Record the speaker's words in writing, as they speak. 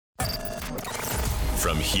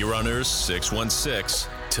From Here on Earth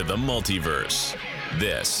 616 to the multiverse,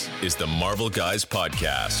 this is the Marvel Guys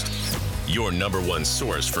Podcast. Your number one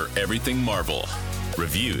source for everything Marvel.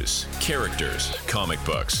 Reviews, characters, comic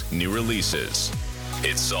books, new releases.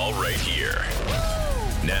 It's all right here.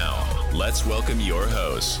 Now, let's welcome your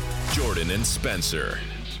hosts, Jordan and Spencer.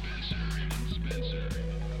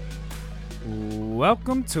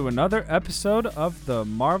 Welcome to another episode of the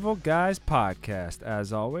Marvel Guys Podcast.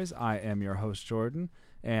 As always, I am your host, Jordan,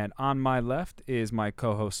 and on my left is my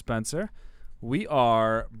co-host, Spencer. We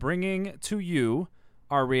are bringing to you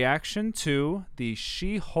our reaction to the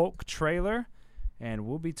She-Hulk trailer, and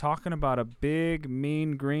we'll be talking about a big,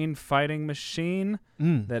 mean, green fighting machine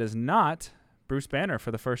that is not Bruce Banner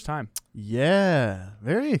for the first time. Yeah,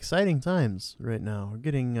 very exciting times right now. We're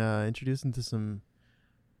getting introduced into some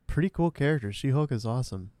pretty cool characters. She-Hulk is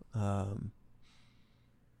awesome. I'm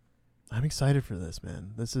excited for this,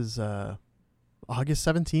 man. This is August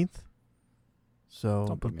 17th, so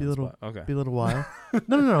it'll be a little while.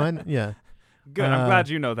 No, yeah. Good. I'm glad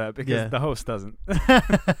you know that because the host doesn't.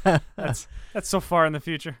 That's so far in the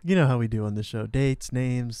future. You know how we do on the show. Dates,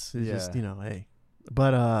 names, it's just, hey.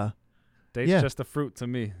 But date's just a fruit to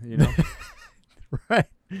me, you know.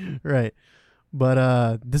 Right.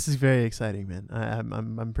 But this is very exciting, man.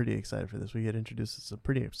 I'm pretty excited for this. We get introduced to some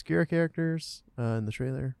pretty obscure characters in the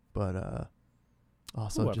trailer, but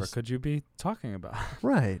also whoever could you be talking about?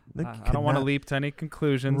 Right. I don't want to leap to any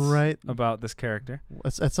conclusions about this character.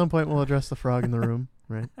 At some point, we'll address the frog in the room,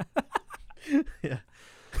 right? Yeah.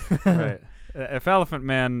 Right. If Elephant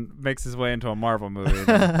Man makes his way into a Marvel movie,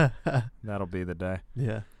 then that'll be the day.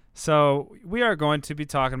 Yeah. So we are going to be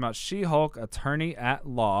talking about She-Hulk Attorney at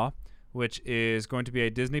Law, which is going to be a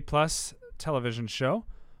Disney Plus television show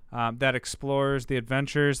that explores the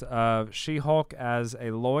adventures of She-Hulk as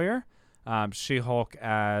a lawyer, She-Hulk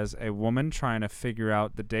as a woman trying to figure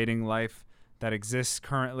out the dating life that exists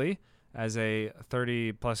currently as a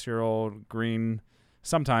 30-plus-year-old green,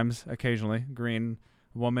 sometimes, occasionally, green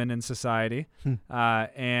woman in society.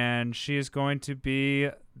 And she is going to be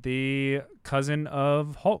the cousin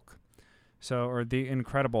of Hulk. Or the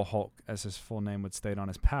Incredible Hulk, as his full name would state on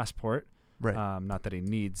his passport. Right. Not that he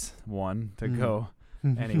needs one to go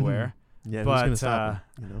anywhere. Yeah, but, who's going to stop him?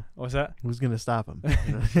 You know? What's that? Who's going to stop him?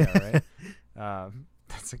 You know? Yeah, right.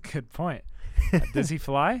 That's a good point. Does he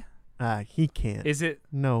fly? He can't. Is it?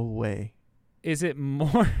 No way. Is it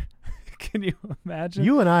more? Can you imagine?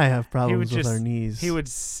 You and I have problems with our knees. He would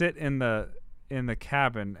sit in the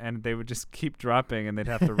cabin, and they would just keep dropping, and they'd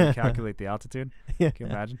have to recalculate the altitude. Yeah. Can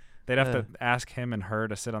you imagine? They'd have to ask him and her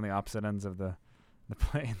to sit on the opposite ends of the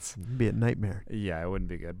planes. It'd be a nightmare. Yeah, it wouldn't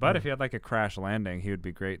be good. But if he had like a crash landing, he would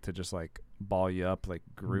be great to just like ball you up like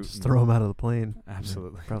Groot. Just throw him out of the plane.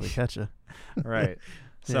 Absolutely. Probably catch you. Right.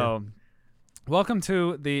 So, welcome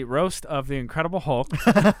to the roast of the Incredible Hulk.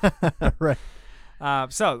 Right.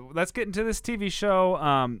 So, let's get into this TV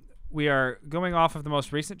show. We are going off of the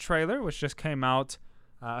most recent trailer, which just came out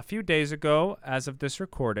a few days ago as of this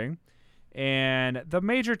recording. And the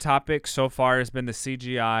major topic so far has been the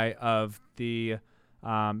CGI of the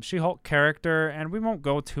She-Hulk character, and we won't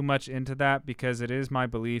go too much into that because it is my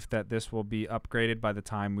belief that this will be upgraded by the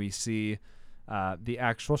time we see the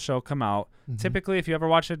actual show come out. Mm-hmm. Typically, if you ever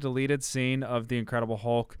watch a deleted scene of the Incredible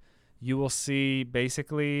Hulk, you will see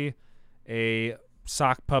basically a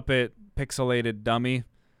sock puppet pixelated dummy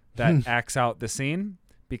that acts out the scene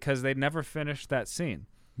because they never finished that scene.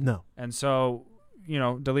 No. And so,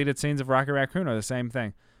 deleted scenes of Rocket Raccoon are the same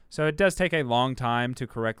thing. So it does take a long time to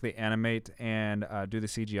correctly animate and do the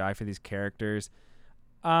CGI for these characters.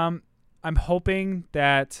 I'm hoping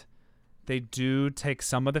that they do take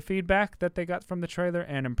some of the feedback that they got from the trailer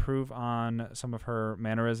and improve on some of her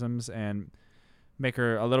mannerisms and make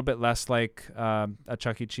her a little bit less like a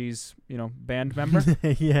Chuck E. Cheese, band member.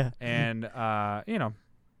 Yeah. And,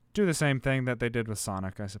 do the same thing that they did with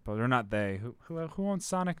Sonic, I suppose. Or not they. Who owns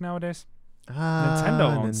Sonic nowadays?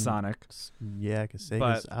 Nintendo owns Sonic. Yeah, because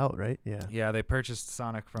Sega's out, right? Yeah. Yeah, they purchased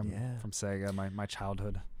Sonic from Sega, my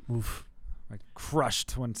childhood. Oof. I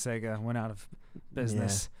crushed when Sega went out of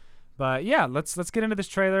business. Yeah. But yeah, let's get into this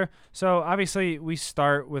trailer. So obviously we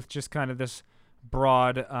start with just kind of this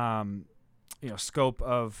broad scope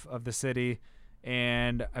of the city.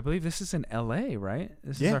 And I believe this is in LA, right?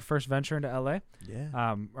 This is our first venture into LA.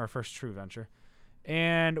 Yeah. Our first true venture.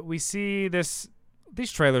 And we see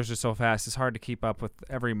these trailers are so fast, it's hard to keep up with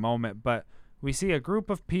every moment, but we see a group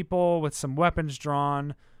of people with some weapons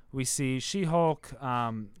drawn. We see She-Hulk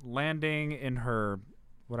landing in her,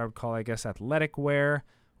 what I would call, I guess, athletic wear.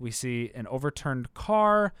 We see an overturned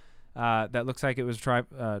car. that looks like it was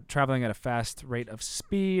traveling at a fast rate of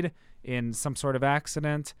speed in some sort of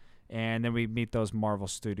accident. And then we meet those Marvel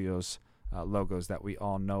Studios logos that we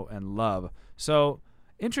all know and love. So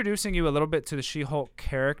introducing you a little bit to the She-Hulk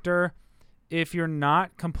character, if you're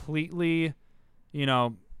not completely,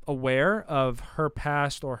 aware of her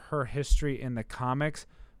past or her history in the comics,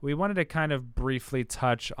 we wanted to kind of briefly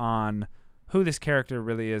touch on who this character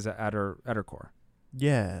really is at her core.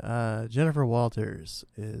 Yeah, Jennifer Walters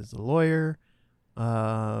is a lawyer.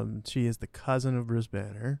 She is the cousin of Bruce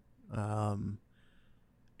Banner.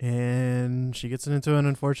 And she gets into an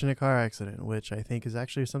unfortunate car accident, which I think is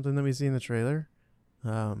actually something that we see in the trailer.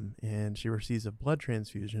 And she receives a blood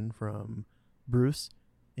transfusion from Bruce,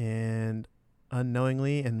 and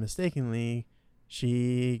unknowingly and mistakenly,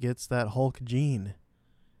 she gets that Hulk gene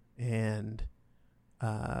and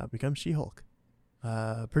becomes She-Hulk.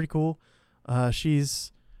 Pretty cool.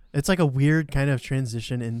 It's like a weird kind of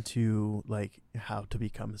transition into like how to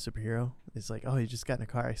become a superhero. It's like, oh, he just got in a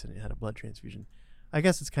car accident and had a blood transfusion. I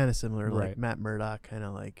guess it's kind of similar, Right. like Matt Murdock kind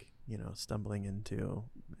of like, stumbling into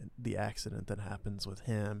the accident that happens with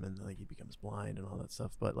him, and like he becomes blind and all that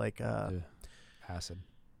stuff. But like, Acid,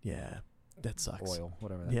 yeah, that sucks. oil,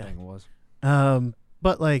 whatever that thing was.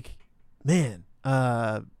 But like, man,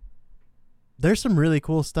 there's some really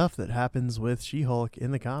cool stuff that happens with She-Hulk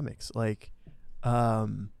in the comics. Like,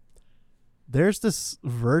 there's this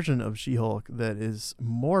version of She-Hulk that is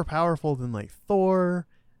more powerful than like Thor,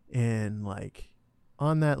 and like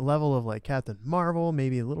on that level of like Captain Marvel,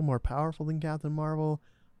 maybe a little more powerful than Captain Marvel.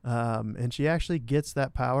 And she actually gets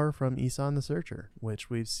that power from Eson the Searcher, which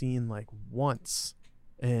we've seen like once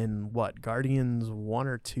in Guardians 1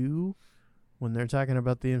 or 2, when they're talking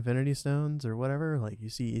about the Infinity Stones or whatever. Like you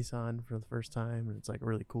see Eson for the first time, and it's like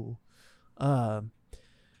really cool.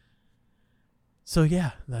 So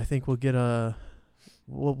yeah, I think we'll get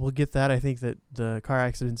we'll get that. I think that the car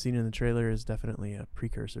accident scene in the trailer is definitely a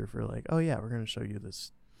precursor for like, oh yeah, we're going to show you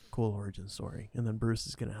this cool origin story. And then Bruce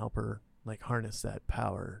is going to help her like harness that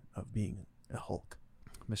power of being a Hulk.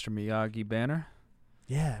 Mr. Miyagi Banner.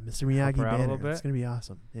 Yeah, Mr. Miyagi her out a Banner. little It's bit. going to be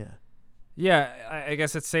awesome. Yeah. Yeah, I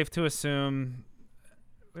guess it's safe to assume,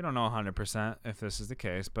 we don't know 100% if this is the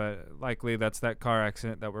case, but likely that's that car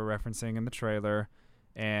accident that we're referencing in the trailer,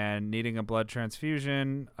 and needing a blood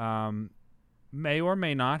transfusion may or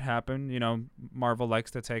may not happen. Marvel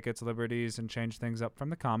likes to take its liberties and change things up from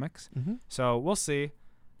the comics. Mm-hmm. So we'll see.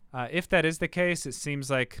 If that is the case, it seems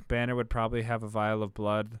like Banner would probably have a vial of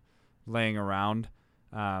blood laying around,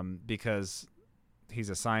 because he's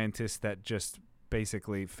a scientist that just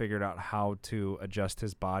basically figured out how to adjust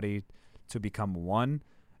his body to become one.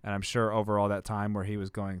 And I'm sure over all that time where he was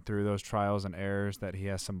going through those trials and errors that he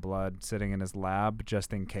has some blood sitting in his lab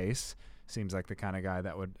just in case. Seems like the kind of guy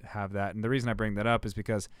that would have that. And the reason I bring that up is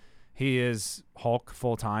because he is Hulk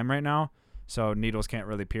full time right now, so needles can't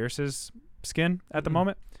really pierce his skin at the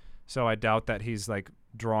moment. So I doubt that he's like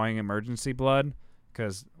drawing emergency blood,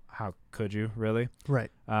 because how could you really?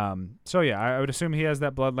 Right. So yeah, I would assume he has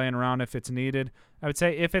that blood laying around if it's needed. I would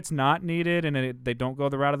say if it's not needed and they don't go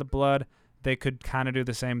the route of the blood, they could kind of do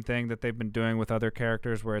the same thing that they've been doing with other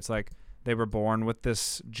characters, where it's like they were born with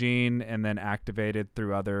this gene and then activated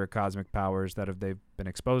through other cosmic powers that they've been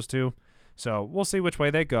exposed to. So we'll see which way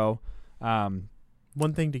they go. One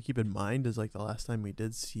thing to keep in mind is like the last time we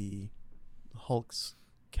did see Hulk's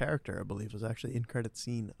character, I believe, was actually in credit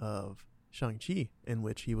scene of Shang-Chi, in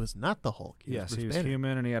which he was not the Hulk. Yes, Bruce he was Banner.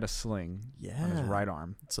 human and he had a sling on his right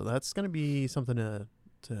arm. So that's going to be something to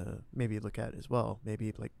maybe look at as well.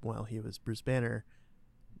 Maybe like while he was Bruce Banner,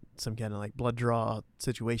 some kind of like blood draw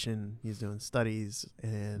situation, he's doing studies,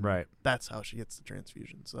 and Right. that's how she gets the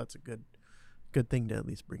transfusion. So that's a good thing to at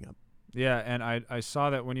least bring up. Yeah, and I saw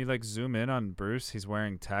that when you like zoom in on Bruce, he's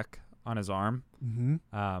wearing tech on his arm. Mm-hmm.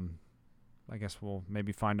 I guess we'll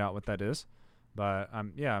maybe find out what that is. But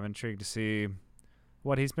I'm intrigued to see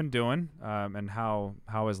what he's been doing, and how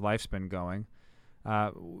his life's been going.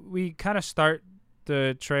 We kind of start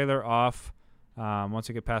the trailer off, once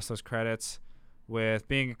we get past those credits, with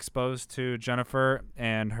being exposed to Jennifer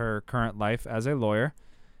and her current life as a lawyer.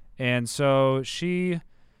 And so she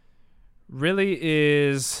really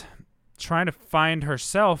is trying to find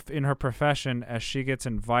herself in her profession as she gets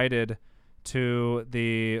invited to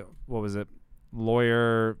the,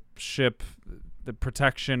 lawyership, the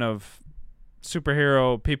protection of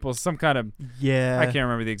superhero people, some kind of, I can't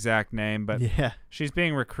remember the exact name, but she's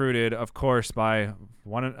being recruited, of course, by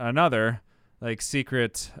another like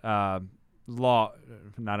secret law,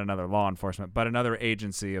 not another law enforcement, but another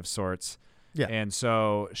agency of sorts. Yeah. And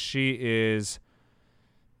so she is,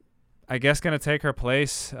 I guess, going to take her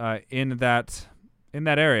place in that in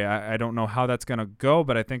that area. I don't know how that's going to go,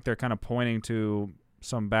 but I think they're kind of pointing to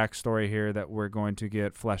some backstory here that we're going to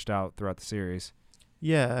get fleshed out throughout the series.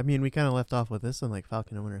 Yeah, I mean, we kind of left off with this in like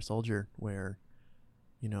Falcon and Winter Soldier, where,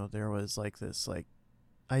 there was like this like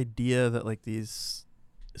idea that like these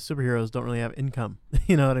superheroes don't really have income.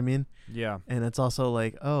 You know what I mean? Yeah. And it's also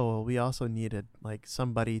like, oh, well, we also needed like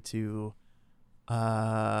somebody to,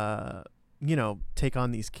 take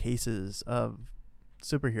on these cases of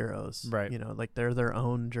superheroes. Right. Like they're their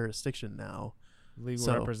own jurisdiction now.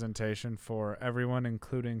 Legal representation for everyone,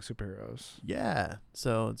 including superheroes. Yeah.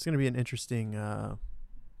 So it's going to be an interesting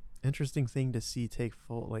thing to see take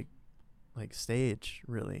full like stage,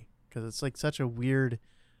 really, because it's like such a weird,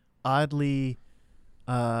 oddly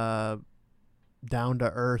down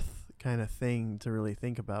to earth kind of thing to really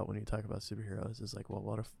think about when you talk about superheroes. Is like, well,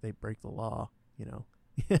 what if they break the law?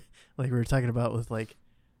 Like we were talking about with like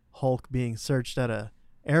Hulk being searched at a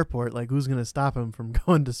airport. Like, who's gonna stop him from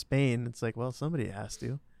going to Spain? It's like, well, somebody has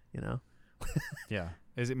to. Yeah.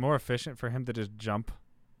 Is it more efficient for him to just jump?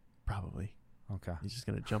 Probably. Okay. He's just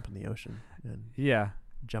gonna jump in the ocean and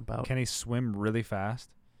jump out. Can he swim really fast?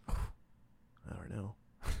 I don't know.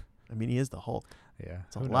 I mean, he is the Hulk. Yeah.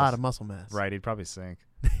 It's a lot of muscle mass. Right. He'd probably sink,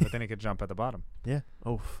 but then he could jump at the bottom. Yeah.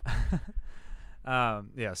 Oh.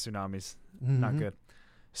 Yeah. Tsunamis. Not good.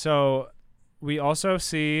 So we also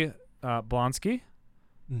see Blonsky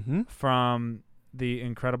from the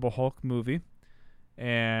Incredible Hulk movie,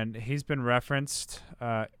 and he's been referenced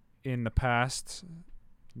in the past,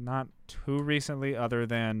 not too recently other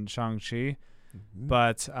than Shang-Chi,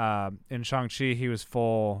 but in Shang-Chi he was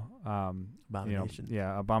full Abomination.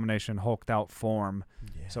 Abomination hulked out form.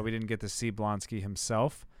 Yeah. So we didn't get to see Blonsky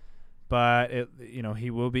himself, but he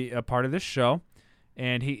will be a part of this show.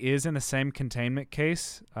 And he is in the same containment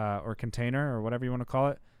case or container or whatever you want to call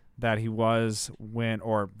it that he was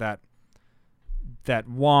that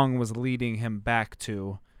Wong was leading him back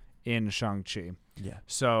to in Shang-Chi. Yeah.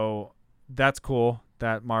 So that's cool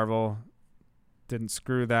that Marvel didn't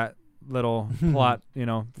screw that little plot,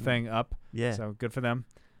 thing up. Yeah. So good for them.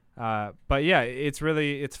 But yeah,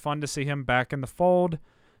 it's fun to see him back in the fold.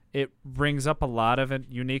 It brings up a lot of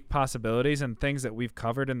unique possibilities and things that we've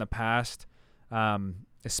covered in the past.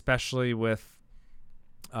 Especially with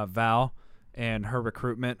Val and her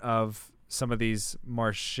recruitment of some of these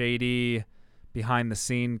more shady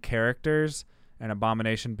behind-the-scene characters, and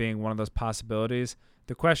Abomination being one of those possibilities.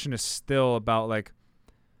 The question is still about, like,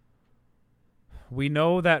 we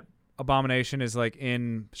know that Abomination is, like,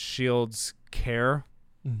 in S.H.I.E.L.D.'s care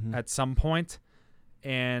at some point,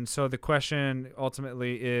 and so the question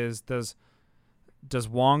ultimately is, does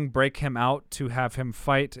Wong break him out to have him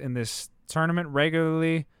fight in this tournament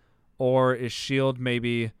regularly, or is S.H.I.E.L.D.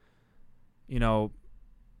 maybe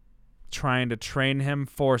trying to train him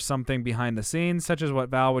for something behind the scenes, such as what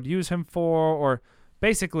Val would use him for? Or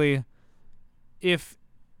basically, if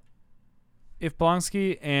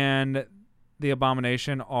Blonsky and the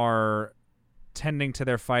Abomination are tending to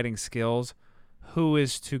their fighting skills, who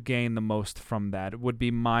is to gain the most from that? It would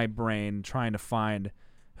be my brain trying to find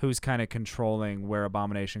who's kind of controlling where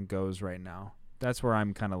Abomination goes right now. That's where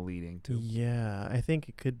I'm kind of leading to. Yeah, I think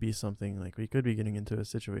it could be something like we could be getting into a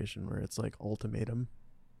situation where it's like Ultimatum,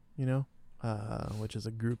 which is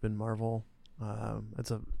a group in Marvel.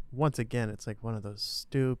 Once again, it's like one of those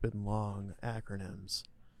stupid long acronyms.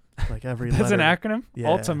 Like every That's letter. an acronym? Yeah,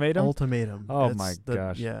 Ultimatum? Ultimatum. Oh my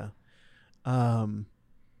gosh. Yeah.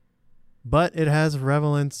 But it has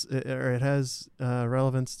relevance,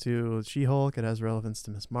 relevance to She-Hulk. It has relevance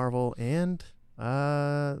to Ms. Marvel and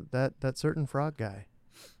that certain frog guy.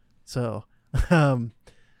 So,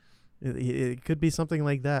 it could be something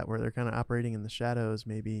like that where they're kind of operating in the shadows,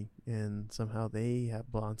 maybe, and somehow they have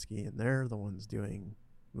Blonsky and they're the ones doing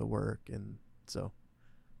the work, and so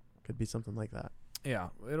could be something like that. Yeah,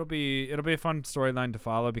 it'll be a fun storyline to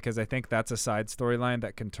follow, because I think that's a side storyline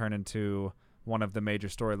that can turn into one of the major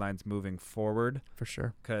storylines moving forward. For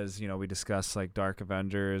sure. Because, we discuss like Dark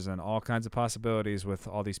Avengers and all kinds of possibilities with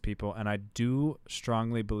all these people. And I do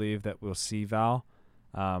strongly believe that we'll see Val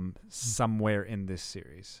somewhere in this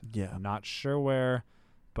series. Yeah. I'm not sure where,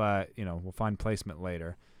 but, we'll find placement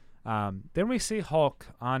later. Then we see Hulk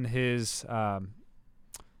on his, I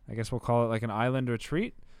guess we'll call it like an island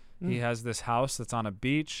retreat. He has this house that's on a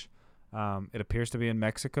beach. It appears to be in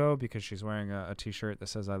Mexico because she's wearing a T-shirt that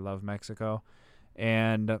says "I love Mexico,"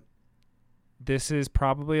 and this is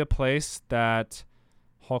probably a place that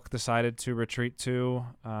Hulk decided to retreat to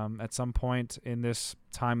at some point in this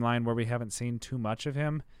timeline where we haven't seen too much of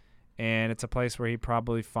him, and it's a place where he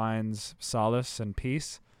probably finds solace and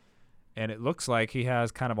peace. And it looks like he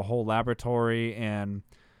has kind of a whole laboratory and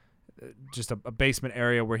just a basement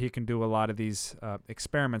area where he can do a lot of these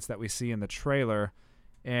experiments that we see in the trailer.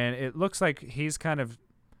 And it looks like he's kind of,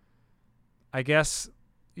 I guess,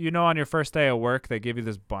 on your first day of work, they give you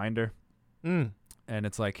this binder. Mm. And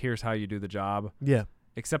it's like, here's how you do the job. Yeah.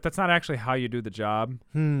 Except that's not actually how you do the job.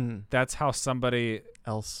 That's how somebody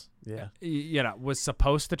else, was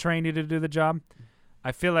supposed to train you to do the job.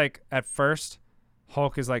 I feel like at first,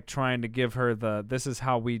 Hulk is like trying to give her this is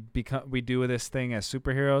how we do this thing as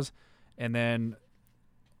superheroes. And then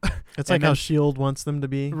it's like how S.H.I.E.L.D. wants them to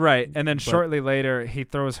be. Right. And then shortly later, he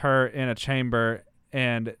throws her in a chamber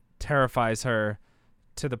and terrifies her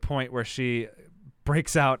to the point where she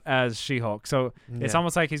breaks out as She-Hulk. So it's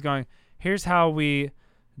almost like he's going, here's how we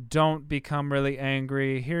don't become really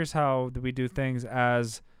angry. Here's how we do things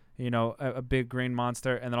as, a big green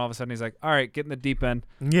monster. And then all of a sudden he's like, all right, get in the deep end.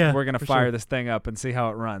 Yeah. We're going to fire this thing up and see how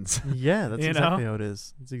it runs. Yeah, that's exactly how it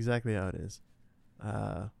is. It's exactly how it is.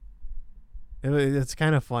 It's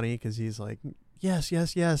kind of funny because he's like, yes,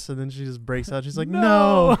 yes, yes. And then she just breaks out. She's like,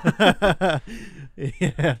 no.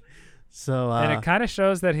 Yeah. So, and it kind of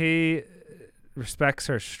shows that he respects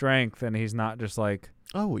her strength and he's not just like,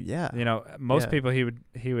 oh yeah. Most people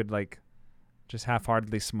he would like just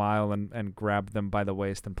half-heartedly smile and grab them by the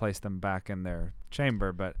waist and place them back in their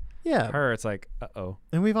chamber. But her, it's like, uh-oh.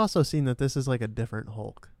 And we've also seen that this is like a different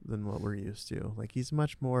Hulk than what we're used to. Like he's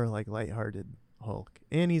much more like lighthearted Hulk,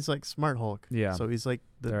 and he's like smart Hulk. Yeah. So he's like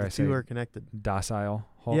the two are connected. Docile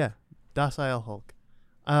Hulk. Yeah. Docile Hulk.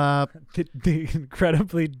 The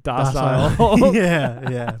incredibly docile Hulk.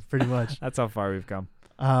 Yeah, pretty much. That's how far we've come.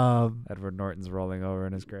 Edward Norton's rolling over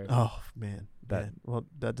in his grave. Oh man. Well,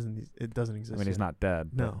 it doesn't exist. I mean, he's not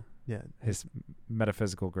dead. No. Yeah. His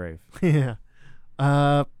metaphysical grave. Yeah.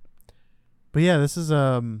 But yeah, this is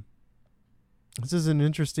an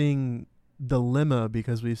interesting dilemma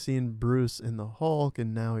because we've seen Bruce and the Hulk,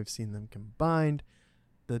 and now we've seen them combined.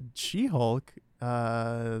 The She-Hulk,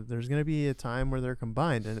 there's going to be a time where they're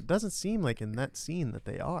combined, and it doesn't seem like in that scene that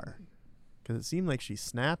they are, because it seemed like she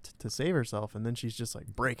snapped to save herself, and then she's just like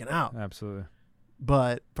breaking out. Absolutely.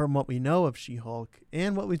 But from what we know of She-Hulk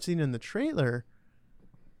and what we've seen in the trailer,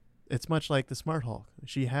 it's much like the Smart Hulk.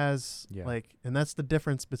 She has and that's the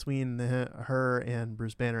difference between her and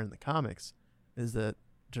Bruce Banner in the comics, is that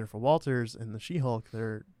Jennifer Walters and the She-Hulk,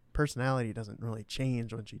 their personality doesn't really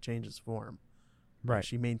change when she changes form. Right. Like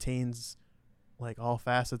she maintains like all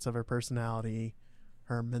facets of her personality,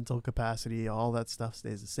 her mental capacity, all that stuff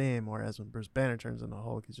stays the same. Whereas when Bruce Banner turns into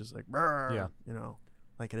Hulk, he's just like,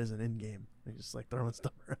 like it is an Endgame. He's just like throwing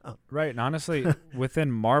stuff around. Right. And honestly,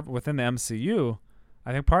 within the MCU,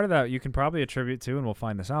 I think part of that you can probably attribute to, and we'll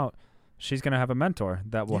find this out, she's going to have a mentor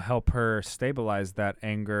that will help her stabilize that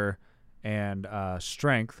anger and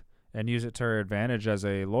strength and use it to her advantage as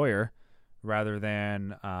a lawyer, rather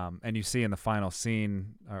than and you see in the final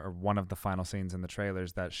scene, or one of the final scenes in the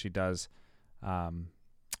trailers, that she does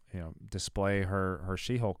display her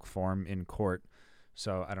She-Hulk form in court.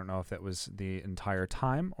 So I don't know if that was the entire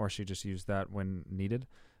time or she just used that when needed.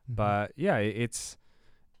 Mm-hmm. But yeah,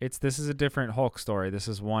 this is a different Hulk story. This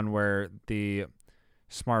is one where the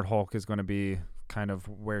Smart Hulk is going to be kind of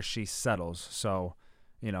where she settles. So,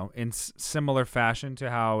 in similar fashion to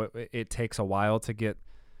how it takes a while to get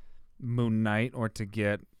Moon Knight or to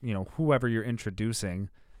get, whoever you're introducing,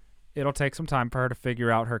 it'll take some time for her to figure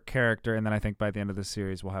out her character. And then I think by the end of the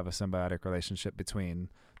series, we'll have a symbiotic relationship between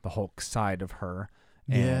the Hulk side of her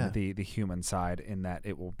and the human side, in that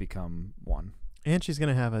it will become one. And she's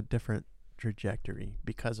going to have a different trajectory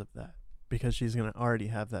because of that, because she's going to already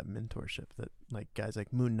have that mentorship that like guys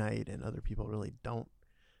like Moon Knight and other people really don't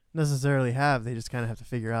necessarily have. They just kind of have to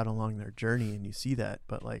figure out along their journey, and you see that.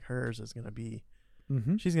 But like hers is going to be,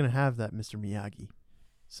 she's going to have that Mr. Miyagi.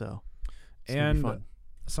 So it's gonna be fun.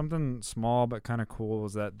 Something small but kind of cool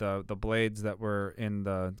was that the blades that were in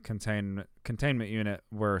the containment unit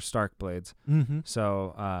were Stark blades. Mm-hmm.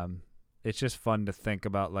 So it's just fun to think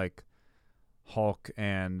about, like, Hulk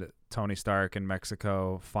and Tony Stark in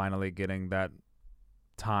Mexico finally getting that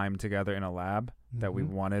time together in a lab that we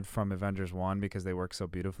wanted from Avengers 1, because they work so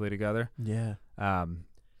beautifully together. Yeah.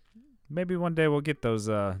 Maybe one day we'll get those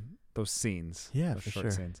scenes. Yeah, those for short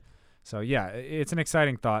sure. scenes. So yeah, it's an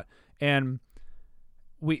exciting thought. And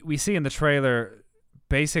we see in the trailer,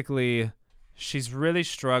 basically, she's really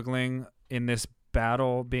struggling in this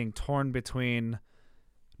battle, being torn between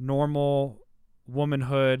normal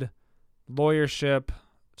womanhood, lawyership,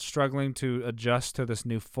 struggling to adjust to this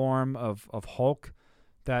new form of Hulk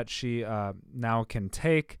that she now can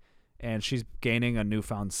take, and she's gaining a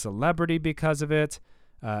newfound celebrity because of it.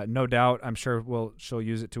 No doubt, I'm sure she'll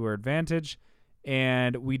use it to her advantage.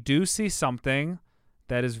 And we do see something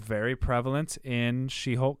that is very prevalent in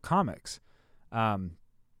She-Hulk comics.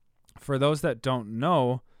 For those that don't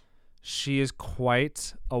know, she is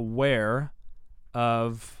quite aware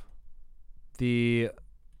of the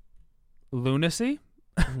lunacy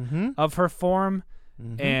of her form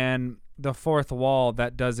and the fourth wall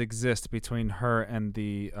that does exist between her and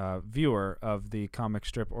the viewer of the comic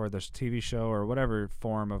strip or the TV show or whatever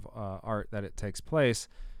form of art that it takes place.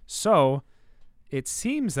 So it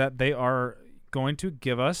seems that they are going to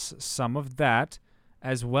give us some of that,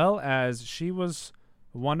 as well as she was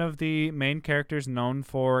one of the main characters known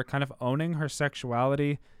for kind of owning her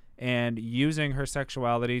sexuality and using her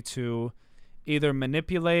sexuality to either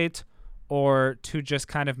manipulate or to just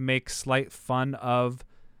kind of make slight fun of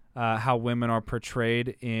how women are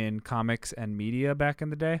portrayed in comics and media back in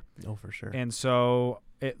the day. Oh, for sure. And so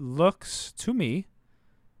it looks to me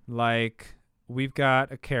like we've got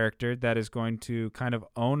a character that is going to kind of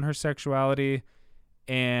own her sexuality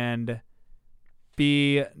and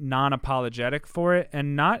be non-apologetic for it,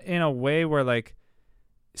 and not in a way where like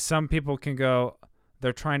some people can go,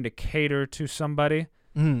 they're trying to cater to somebody.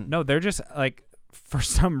 No, they're just like, for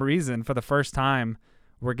some reason, for the first time,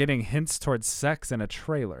 we're getting hints towards sex in a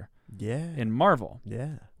trailer. Yeah. In Marvel.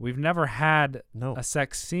 Yeah. We've never had No. a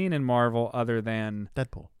sex scene in Marvel other than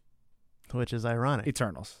Deadpool, which is ironic.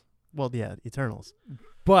 Eternals. Well, yeah, Eternals.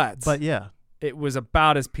 But yeah. it was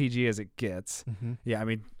about as PG as it gets. Mm-hmm. Yeah, I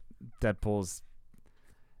mean, Deadpool's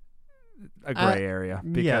a gray area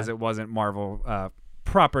because it wasn't Marvel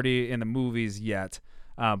property in the movies yet.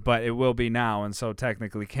 But it will be now, and so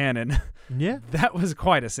technically canon. Yeah. That was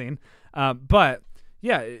quite a scene. But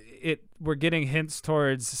yeah, we're getting hints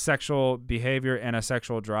towards sexual behavior and a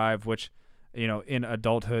sexual drive, which, you know, in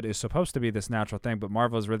adulthood is supposed to be this natural thing, but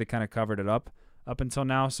Marvel has really kind of covered it up until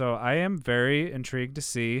now. So I am very intrigued to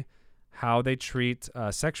see how they treat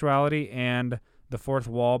sexuality and the fourth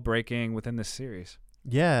wall breaking within this series.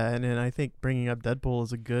 Yeah, and I think bringing up Deadpool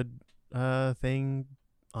is a good thing,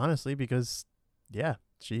 honestly, because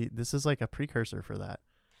this is like a precursor for that.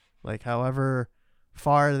 Like, however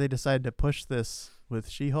far they decide to push this with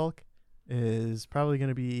She-Hulk is probably going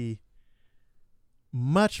to be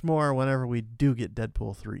much more whenever we do get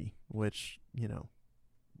Deadpool 3, which, you know,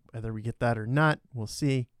 whether we get that or not, we'll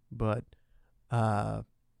see. But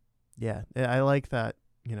yeah, I like that,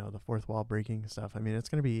 you know, the fourth wall breaking stuff. I mean, it's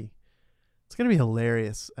going to be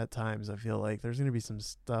hilarious at times. I feel like there's going to be some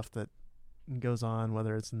stuff that goes on,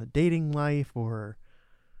 whether it's in the dating life or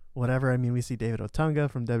whatever. I mean, we see David Otunga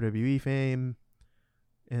from WWE fame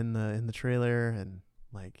in the trailer, and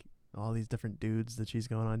like all these different dudes that she's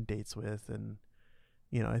going on dates with, and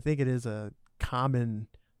you know, I think it is a common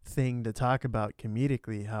thing to talk about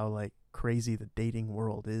comedically how like crazy the dating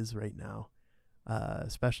world is right now,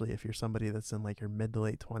 especially if you're somebody that's in like your mid to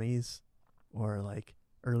late 20s or like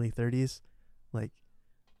early 30s. Like,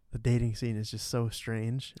 the dating scene is just so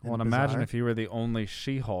strange. Well, and imagine if you were the only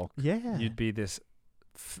She-Hulk. Yeah. You'd be this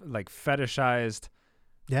like fetishized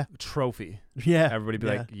trophy. Yeah. Everybody'd be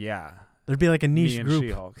like, yeah. There'd be like a niche me and group.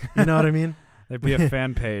 She-Hulk. You know what I mean? There'd be a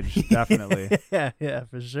fan page, definitely. Yeah,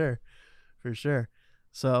 for sure. For sure.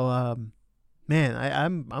 So,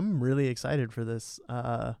 man, I'm really excited for this.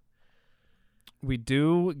 We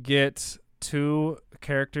do get two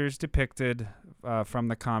characters depicted from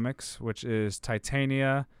the comics, which is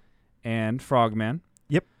Titania and Frogman.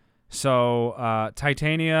 Yep. So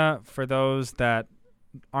Titania, for those that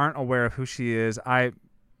aren't aware of who she is, I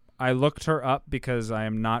looked her up because I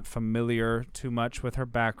am not familiar too much with her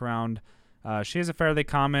background. She is a fairly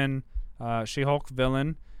common She-Hulk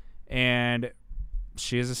villain, and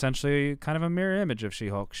she is essentially kind of a mirror image of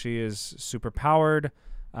She-Hulk. She is super powered.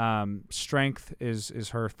 Strength is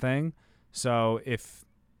her thing. So if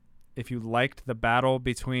you liked the battle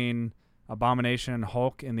between Abomination and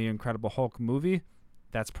Hulk in the Incredible Hulk movie,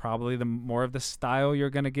 that's probably the more of the style you're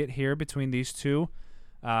going to get here between these two.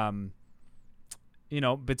 You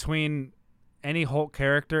know, between any Hulk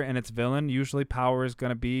character and its villain, usually power is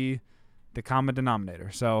going to be the common denominator.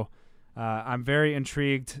 So I'm very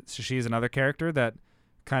intrigued. So she's another character that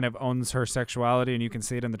kind of owns her sexuality, and you can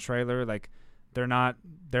see it in the trailer. Like, they're not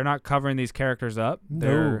covering these characters up.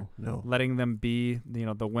 They're letting them be, you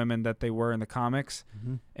know, the women that they were in the comics.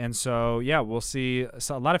 Mm-hmm. And so, yeah, we'll see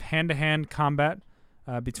a lot of hand-to-hand combat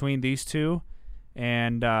between these two.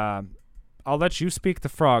 And I'll let you speak to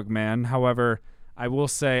Frogman. However, I will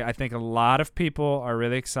say I think a lot of people are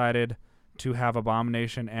really excited to have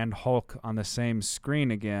Abomination and Hulk on the same screen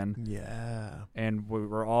again. Yeah. And we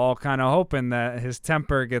were all kind of hoping that his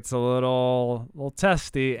temper gets a little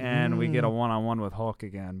testy and we get a one-on-one with Hulk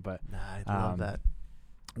again. But I love that.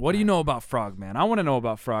 What do you know about Frogman? I want to know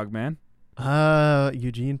about Frogman.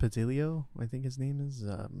 Eugene Patilio, I think his name is.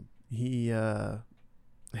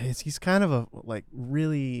 He's kind of a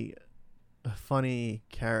really a funny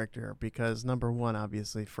character because number one,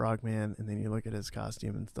 obviously Frogman, and then you look at his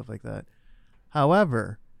costume and stuff like that.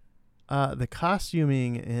 However, the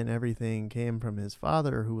costuming and everything came from his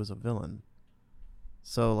father, who was a villain.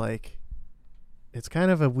 So like, it's kind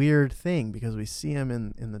of a weird thing because we see him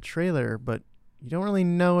in the trailer, but you don't really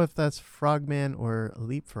know if that's Frogman or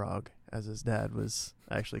Leapfrog, as his dad was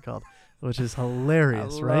actually called, which is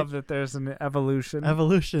hilarious, I right? love that there's an evolution.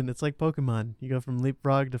 Evolution. It's like Pokemon. You go from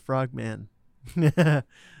Leapfrog to Frogman. That's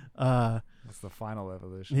the final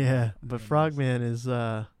evolution. Yeah, but Frogman is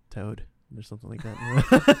Toad or something like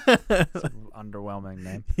that. It's an underwhelming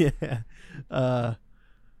name. Yeah.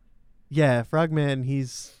 Yeah, Frogman,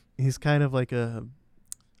 he's kind of like a,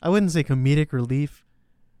 I wouldn't say comedic relief,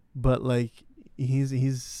 but like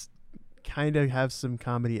he's kind of have some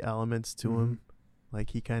comedy elements to him. Like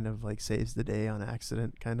he kind of like saves the day on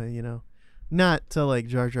accident, kind of, you know. Not to like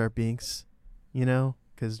Jar Jar Binks, you know,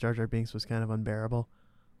 because Jar Jar Binks was kind of unbearable.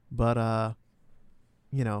 But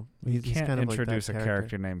you know, You he's can't kind of introduce like a that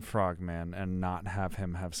character named Frogman and not have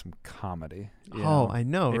him have some comedy. you Oh, know? I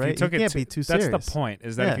know, If right? you took it can't too- be too that's serious. the point,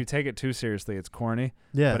 is that Yeah. if you take it too seriously, it's corny.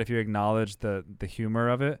 Yeah, But if you acknowledge the humor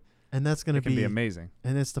of it, and that's gonna it can be amazing.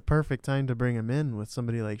 and it's the perfect time to bring him in with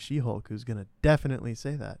somebody like She-Hulk, who's gonna definitely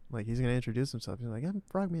say that. Like he's gonna introduce himself. He's like, "I'm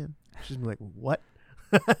Frogman." She's gonna be like, "What?"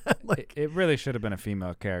 Like, It really should have been a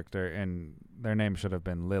female character, and their name should have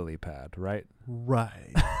been Lily Pad, right?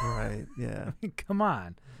 right, right, yeah. Come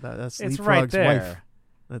on. That's It's right Leapfrog's there. wife.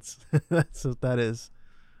 That's that's what that is.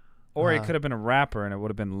 Or it could have been a rapper, and it would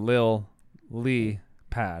have been Lil Lee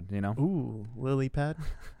Pad, you know? Ooh, Lily Pad.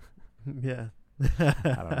 Yeah. I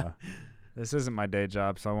don't know. This isn't my day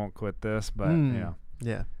job, so I won't quit this, but, Mm. you know,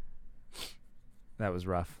 Yeah. that was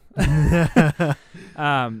rough.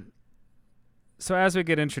 So as we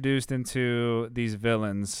get introduced into these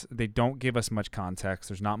villains, they don't give us much context.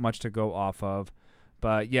 There's not much to go off of.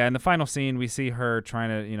 But yeah, in the final scene, we see her trying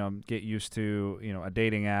to, you know, get used to, you know, a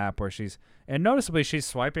dating app where and noticeably she's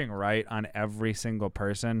swiping right on every single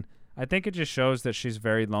person. I think it just shows that she's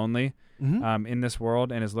very lonely Mhm. in this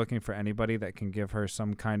world and is looking for anybody that can give her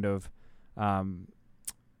some kind of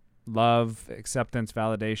love, acceptance,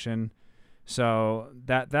 validation. So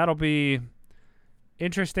that'll be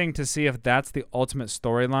interesting to see if that's the ultimate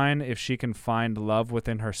storyline, if she can find love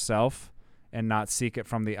within herself and not seek it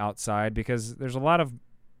from the outside, because there's a lot of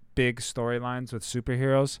big storylines with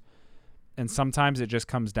superheroes, and sometimes it just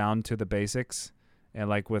comes down to the basics. And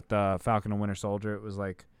like with Falcon and Winter Soldier, it was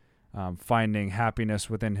like finding happiness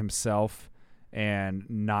within himself and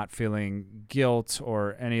not feeling guilt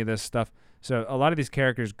or any of this stuff. So a lot of these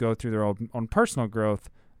characters go through their own personal growth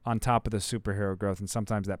on top of the superhero growth, and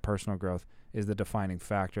sometimes that personal growth is the defining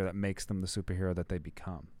factor that makes them the superhero that they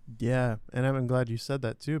become. Yeah, and I'm glad you said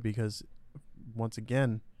that too, because once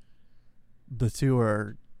again, the two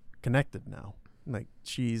are connected now. Like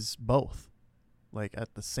she's both, like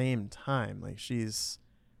at the same time. Like she's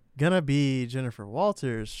gonna be Jennifer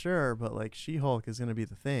Walters, sure, but like She-Hulk is gonna be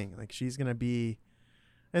the thing. Like she's gonna be.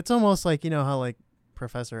 It's almost like, you know how like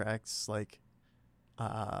Professor X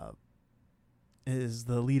is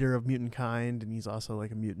the leader of mutant kind, and he's also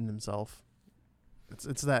like a mutant himself.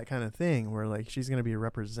 It's that kind of thing where like she's gonna be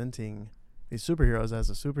representing these superheroes as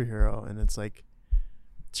a superhero, and it's like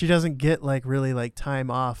she doesn't get like really like time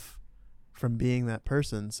off from being that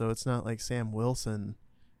person. So it's not like Sam Wilson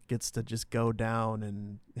gets to just go down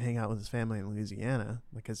and hang out with his family in Louisiana,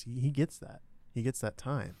 because he gets that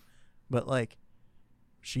time. But like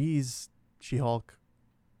she's She-Hulk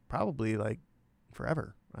probably like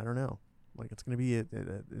forever. I don't know. Like it's gonna be a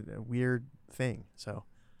weird thing. So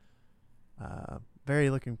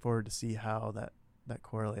very looking forward to see how that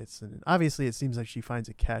correlates. And obviously it seems like she finds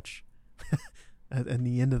a catch at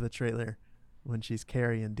the end of the trailer when she's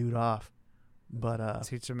carrying dude off. But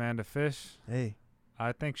Teach a man to fish. hey,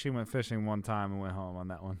 I think she went fishing one time and went home on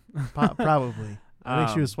that one. probably. I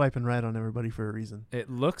think she was Um, swiping right on everybody for a reason. It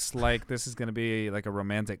looks like this is going to be like a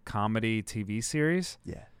romantic comedy TV series,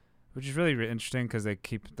 Yeah. which is really interesting because they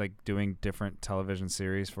keep like doing different television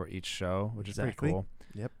series for each show, which Exactly. is pretty cool.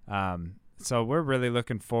 Yep. So we're really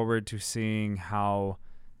looking forward to seeing how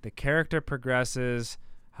the character progresses,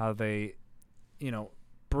 how they, you know,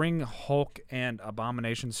 bring Hulk and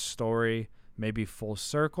Abomination's story maybe full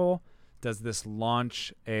circle. Does this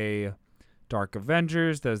launch a Dark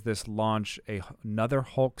Avengers? Does this launch another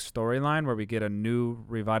Hulk storyline where we get a new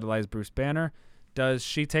revitalized Bruce Banner? Does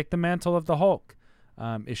she take the mantle of the Hulk?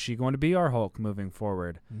 Is she going to be our Hulk moving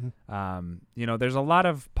forward? Mm-hmm. You know, there's a lot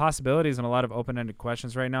of possibilities and a lot of open-ended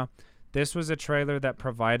questions right now. this was a trailer that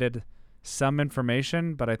provided some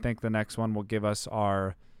information, but I think the next one will give us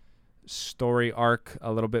our story arc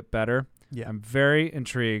a little bit better. Yeah. I'm very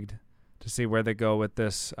intrigued to see where they go with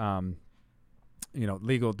this,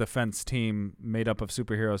 legal defense team made up of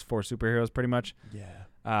superheroes, 4 superheroes pretty much.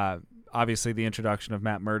 Yeah. Obviously, the introduction of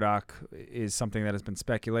Matt Murdock is something that has been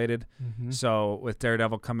speculated. Mm-hmm. So with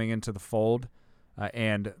Daredevil coming into the fold,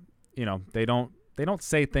 and they don't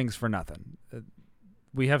say things for nothing.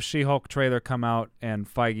 We have She-Hulk trailer come out, and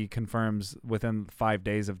Feige confirms within 5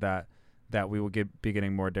 days of that we will be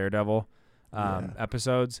getting more Daredevil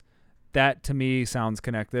episodes. That to me sounds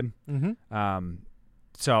connected. Mm-hmm.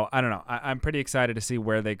 So I don't know. I'm pretty excited to see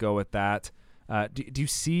where they go with that. Do you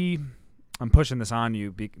see? I'm pushing this on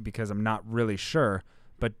you because I'm not really sure,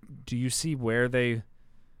 but do you see where they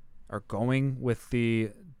are going with the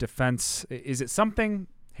defense? Is it something?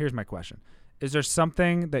 Here's my question. Is there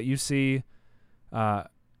something that you see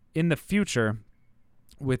in the future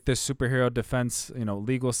with this superhero defense,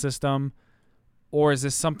 legal system, or is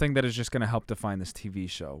this something that is just going to help define this TV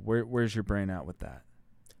show? Where's your brain at with that?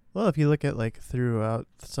 Well, if you look at throughout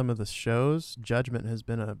some of the shows, judgment has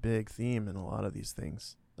been a big theme in a lot of these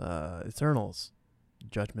things. Eternals,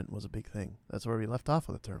 judgment was a big thing. That's where we left off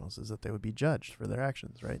with Eternals, is that they would be judged for their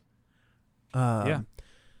actions, right? Yeah.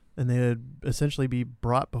 And they would essentially be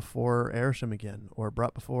brought before Arishem again, or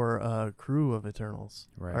brought before a crew of Eternals,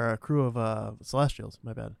 Right. or a crew of Celestials,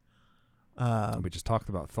 my bad. We just talked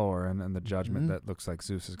about Thor and the judgment Mm-hmm. that looks like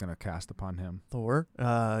Zeus is going to cast upon him. Thor,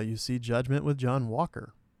 you see judgment with John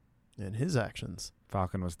Walker and his actions.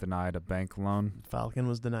 Falcon was denied a bank loan. Falcon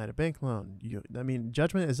was denied a bank loan.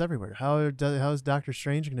 Judgment is everywhere. How is Doctor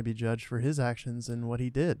Strange going to be judged for his actions and what he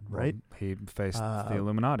did, right? Well, he faced the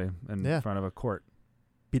Illuminati in front of a court.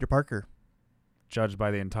 Peter Parker, judged by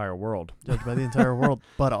the entire world. Judged by the entire world.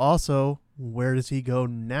 But also, where does he go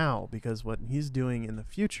now? Because what he's doing in the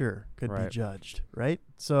future could be judged, right?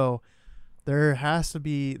 So there has to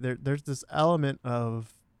be, there's this element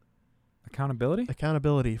of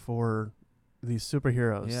accountability for these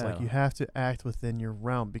superheroes. Yeah. Like, you have to act within your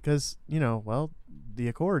realm because, the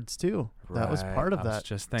Accords too. That was part of that. I was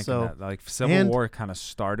just thinking So, that. Civil War kind of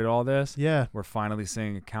started all this. Yeah. We're finally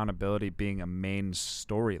seeing accountability being a main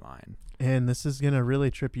storyline. And this is going to really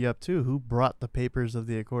trip you up too. Who brought the papers of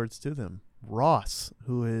the Accords to them? Ross,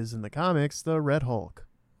 who is in the comics the Red Hulk.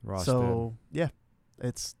 Ross so, yeah.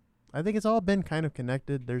 I think it's all been kind of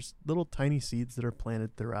connected. There's little tiny seeds that are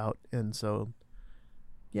planted throughout. And so,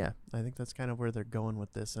 yeah, I think that's kind of where they're going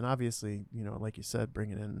with this. And obviously, like you said,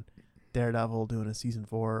 bringing in Daredevil, doing a season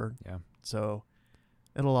 4. Yeah. So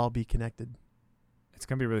it'll all be connected. It's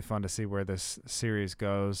going to be really fun to see where this series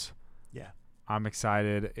goes. Yeah. I'm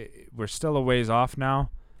excited. We're still a ways off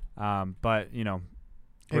now, but,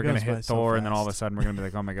 we're going to hit Thor, and then all of a sudden we're going to be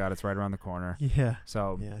like, oh, my God, it's right around the corner. Yeah.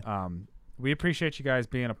 So yeah. We appreciate you guys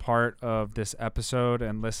being a part of this episode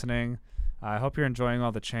and listening. I hope you're enjoying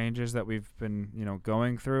all the changes that we've been,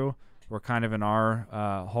 going through. We're kind of in our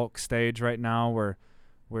Hulk stage right now.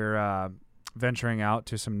 We're venturing out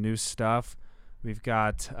to some new stuff. We've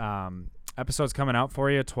got episodes coming out for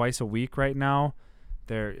you twice a week right now.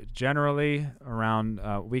 They're generally around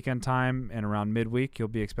weekend time and around midweek. You'll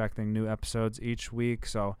be expecting new episodes each week.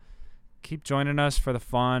 So keep joining us for the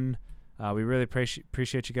fun. We really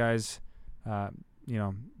appreciate you guys,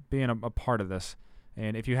 being a part of this.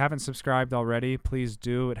 And if you haven't subscribed already, please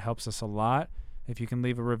do. It helps us a lot. If you can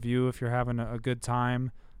leave a review if you're having a good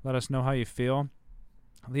time, let us know how you feel.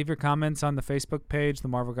 Leave your comments on the Facebook page, the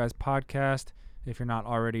Marvel Guys Podcast. If you're not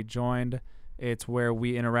already joined, it's where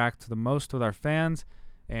we interact the most with our fans,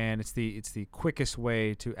 and it's the quickest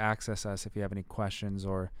way to access us if you have any questions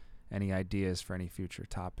or any ideas for any future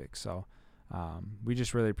topics. So we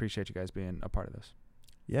just really appreciate you guys being a part of this.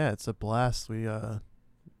 Yeah, it's a blast. We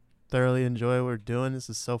thoroughly enjoy what we're doing. This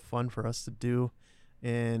is so fun for us to do,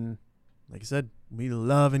 and like I said, we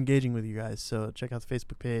love engaging with you guys. So check out the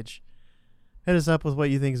Facebook page. Hit us up with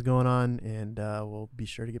what you think is going on, and we'll be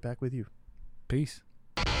sure to get back with you. Peace.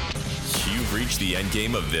 You've reached the end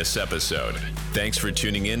game of this episode. Thanks for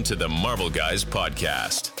tuning in to the Marvel Guys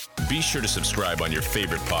Podcast. Be sure to subscribe on your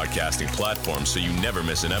favorite podcasting platform so you never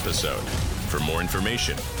miss an episode. For more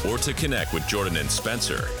information or to connect with Jordan and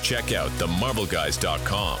Spencer, check out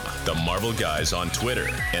themarvelguys.com, The Marvel Guys on Twitter,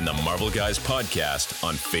 and the Marvel Guys Podcast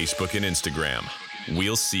on Facebook and Instagram.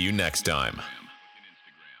 We'll see you next time.